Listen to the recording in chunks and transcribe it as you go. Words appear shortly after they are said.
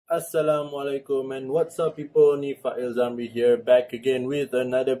Assalamualaikum and what's up people, ni Fa'il Zamri here, back again with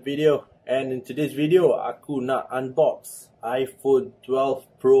another video. And in today's video, aku nak unbox iPhone 12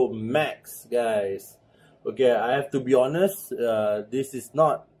 Pro Max guys. Okay, I have to be honest, this is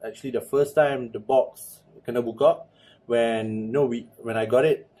not actually the first time the box kena buka. When I got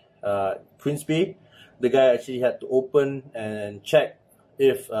it, Queen's Bay, the guy actually had to open and check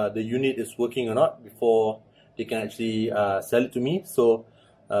if the unit is working or not before they can actually sell it to me. So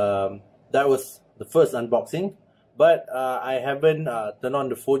that was the first unboxing, but I haven't turned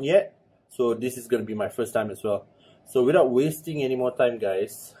on the phone yet, so this is going to be my first time as well. So without wasting any more time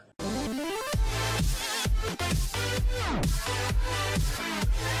guys,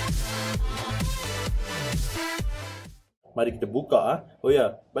 mari kita buka. Oh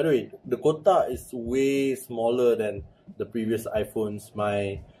yeah, by the way, the kotak is way smaller than the previous iPhones.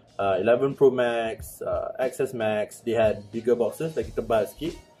 My 11 Pro Max, XS Max, they had bigger boxes, lagi tebal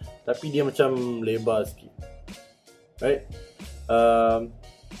sikit, tapi dia macam lebar sikit, right?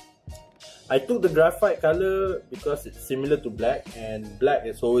 I took the graphite color because it's similar to black, and black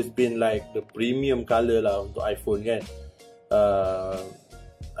has always been like the premium color lah untuk iPhone kan.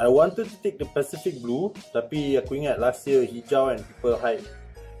 I wanted to take the Pacific blue, tapi aku ingat last year hijau and people hype.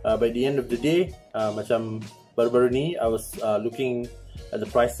 By the end of the day, macam baru-baru ni, I was looking at the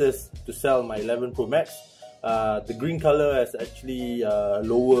prices to sell my 11 Pro Max. The green color has actually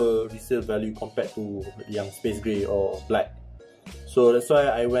lower resale value compared to yang space grey or black. So that's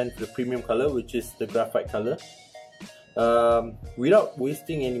why I went to the premium color, which is the graphite color. Without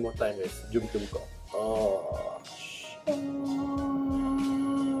wasting any more time guys, jom kita buka.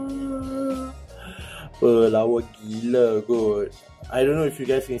 Lawa gila kot. I don't know if you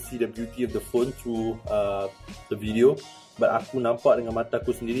guys can see the beauty of the phone through the video, but aku nampak dengan mata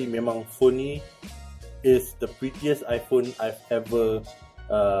aku sendiri memang phone ni is the prettiest iPhone I've ever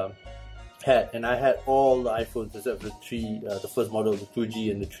had. And I had all the iPhones except the the first model, the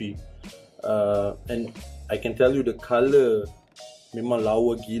 2G and the 3. And I can tell you the color memang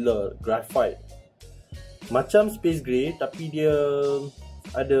lawa gila, graphite. Macam space grey tapi dia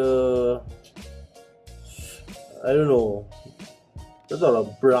ada, I don't know, it's not a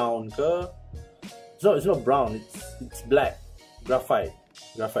brown ke? It's not brown, it's black, graphite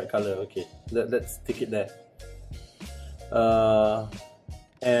color. Okay, let's take it there.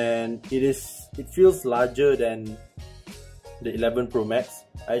 And it feels larger than the 11 Pro Max.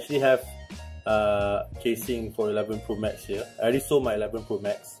 I actually have casing for 11 Pro Max here. I already sold my 11 Pro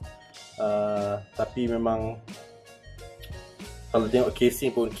Max. Tapi memang kalau tengok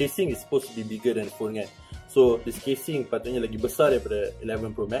casing pun, casing is supposed to be bigger than the phone kan. So this casing patutnya lagi besar daripada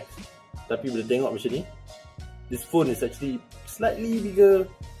 11 Pro Max. Tapi bila tengok macam ni, this phone is actually slightly bigger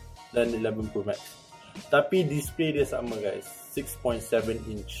than 11 Pro Max. Tapi display dia sama guys, 6.7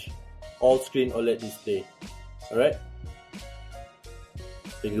 inch all screen OLED display. Alright,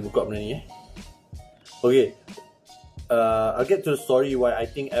 kita buka benda ni Okay, I'll get to the story why I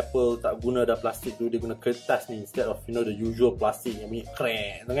think Apple tak guna dah plastik tu, dia guna kertas ni instead of the usual plastic yang bunyi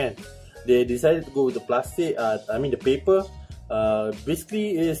kren tu kan. They decided to go with the plastic, the paper.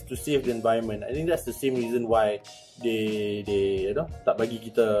 Basically is to save the environment. I think that's the same reason why they tak bagi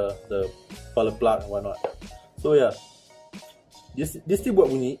kita the color plug and whatnot. So yeah, this still buat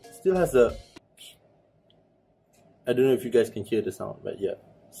bunyi, still has a, I don't know if you guys can hear the sound, but yeah,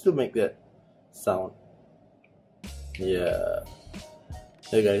 still make that sound. Yeah,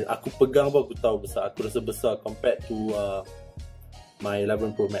 guys, aku pegang pun aku tahu besar, aku rasa besar compared to my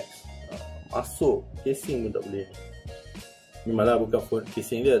 11 Pro Max. Masuk casing pun tak boleh. Memanglah bukan phone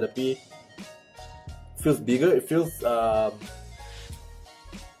casing dia, tapi feels bigger. It feels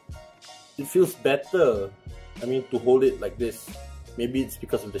better. I mean, to hold it like this. Maybe it's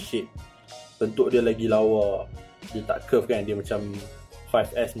because of the shape. Bentuk dia lagi lawa. Dia tak curve kan, dia macam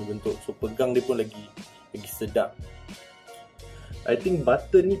 5S ni bentuk. So pegang dia pun lagi sedap. I think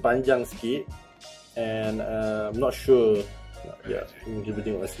button ni panjang sikit, and I'm not sure. Yeah, cuba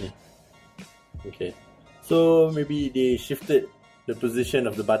tengok kat sini. Okay, so maybe they shifted the position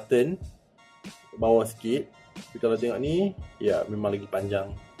of the button bawah sikit. Tapi kalau tengok ni, ya, memang lagi panjang.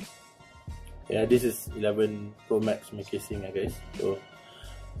 Yeah, this is 11 Pro Max my casing guys. So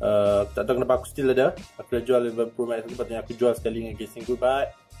tak tahu kenapa aku still ada. Aku dah jual 11 Pro Max tu, patutnya aku jual sekali dengan casing tu,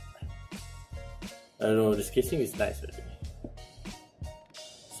 but I don't know, this casing is nice already.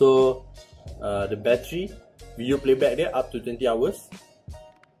 So the battery, video playback dia up to 20 hours.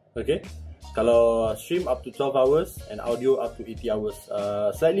 Okay, kalau stream up to 12 hours and audio up to 80 hours.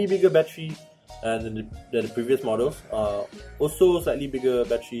 Slightly bigger battery than the previous models. Also slightly bigger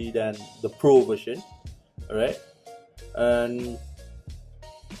battery than the Pro version. Alright, and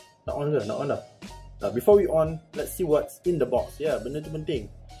Nak on ke? Nak on dah. Before we on, let's see what's in the box. Benda tu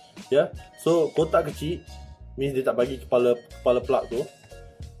penting. So kotak kecil means dia tak bagi kepala plug tu.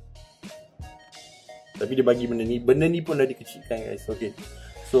 Tapi dia bagi benda ni. Benda ni pun dah dikecilkan guys. Okay.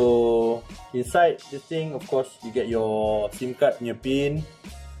 So inside this thing, of course you get your SIM card punya pin.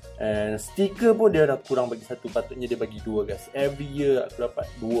 And stiker pun dia dah kurang bagi satu. Patutnya dia bagi dua guys. Every year aku dapat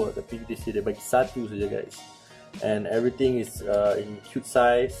dua, tapi this year dia bagi satu saja guys. And everything is in cute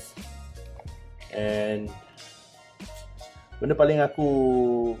size. And benda paling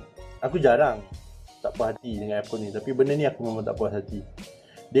aku jarang tak puas hati dengan iPhone ni, tapi benda ni aku memang tak puas hati.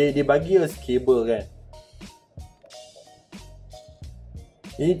 Dia bagi us kabel kan.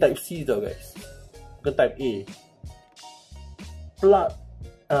 Ini type C tau guys, bukan type A. Plug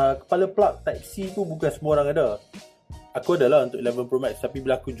kepala plug type C tu bukan semua orang ada. Aku ada lah untuk 11 Pro Max, tapi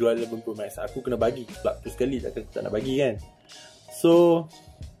bila aku jual 11 Pro Max, aku kena bagi plug tu sekali, takkan aku tak nak bagi kan. So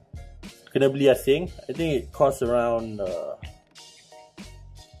kena beli asing. I think it costs around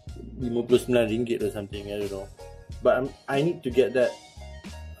RM59 or something, I don't know. But I need to get that.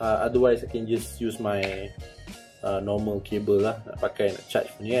 Otherwise I can just use my normal cable lah, nak pakai, nak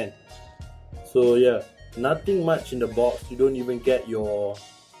charge pun ni kan. So yeah, nothing much in the box. You don't even get your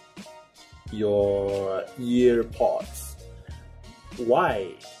ear pods.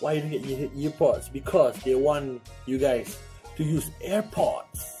 Why you don't get ear pods? Because they want you guys to use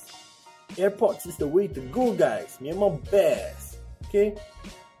AirPods. AirPods is the way to go guys. Memang best. Okay.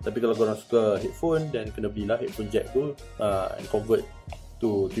 Tapi kalau korang suka headphone, then kena belilah headphone jack tu and convert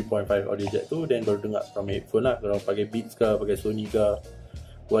to 3.5 audio jack tu, then baru dengar from headphone lah. Korang pakai Beats ke, pakai Sony ke,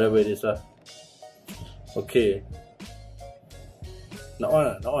 whatever it is lah. Okay. Nak on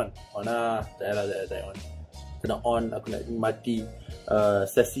lah? Nak on? On lah. Tak on. Kena on. Aku nak mati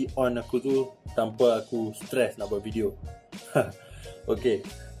sesi on aku tu tanpa aku stress nak buat video. Okay.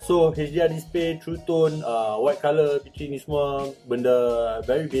 So HDR display, True Tone, white color, picture ni semua benda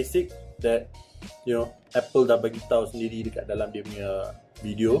very basic that you know Apple dah bagi tahu sendiri dekat dalam dia punya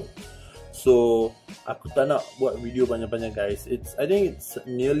video. So aku tak nak buat video panjang-panjang guys. I think it's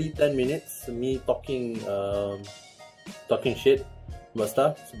nearly 10 minutes me talking shit about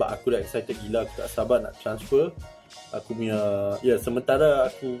stuff, sebab aku dah excited gila. Aku tak sabar nak transfer aku punya, sementara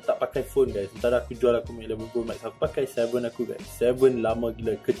aku tak pakai phone guys, sementara aku jual aku punya 11 Pro Max, aku pakai 7 aku guys. 7 lama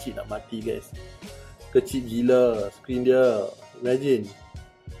gila, kecil nak mati guys. Kecil gila screen dia. Imagine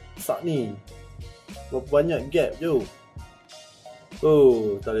sak ni berapa banyak gap je.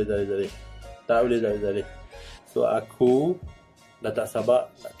 Oh, tak boleh. So aku dah tak sabar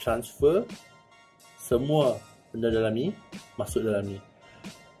nak transfer semua benda dalam ni masuk dalam ni.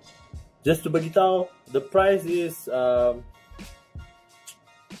 Just to bagi tahu, the price is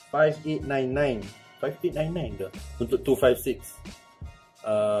 5899 ke untuk 256.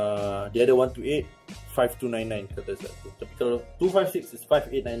 Dia ada 128, 5299 kata satu. Tapi kalau 256 is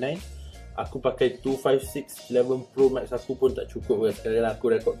 5899, aku pakai 256 11 Pro Max aku pun tak cukup kan. Sekarang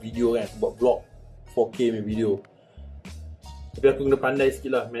aku record video kan, aku buat vlog 4K punya video. Tapi aku kena pandai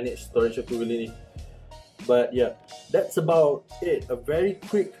sikit lah manage storage aku kali ni. But yeah, that's about it. A very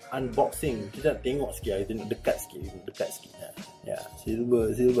quick unboxing. Kita nak tengok sikit, kita nak dekat sikit. Yeah, silver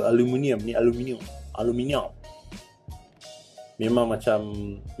aluminium ni, aluminium. Memang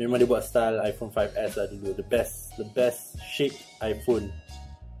dia buat style iPhone 5S lah dulu. The best shaped iPhone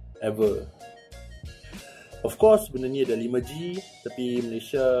ever. Of course benda ni ada 5G, tapi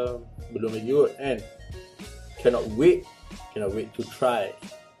Malaysia belum lagi kot and cannot wait to try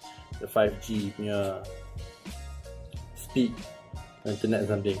the 5G punya speed internet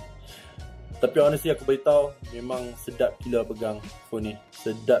something. Tapi honestly aku beritahu, memang sedap gila pegang phone ni.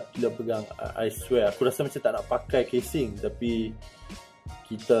 Sedap gila pegang, I swear. Aku rasa macam tak nak pakai casing, tapi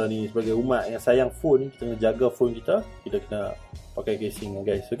kita ni sebagai umat yang sayang phone ni, kita kena jaga phone kita. Kita kena pakai casing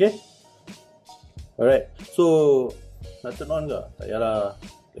guys, okay? Alright, so nak turn on ke? Tak payahlah,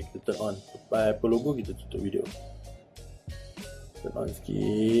 kita turn on. Sampai Apple logo kita tutup video. Turn on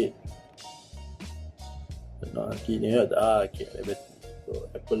sikit. Ni okay, so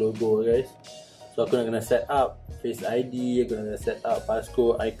Apple logo guys. So aku nak kena set up Face ID, aku nak kena set up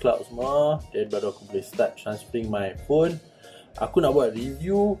passcode, iCloud semua, then baru aku boleh start transferring my phone. Aku nak buat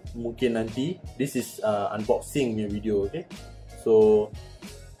review mungkin nanti. This is unboxing punya video, okay? So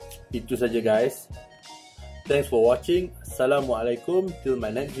itu saja guys. Thanks for watching. Assalamualaikum. Till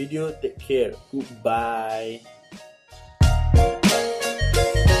my next video, take care. Goodbye.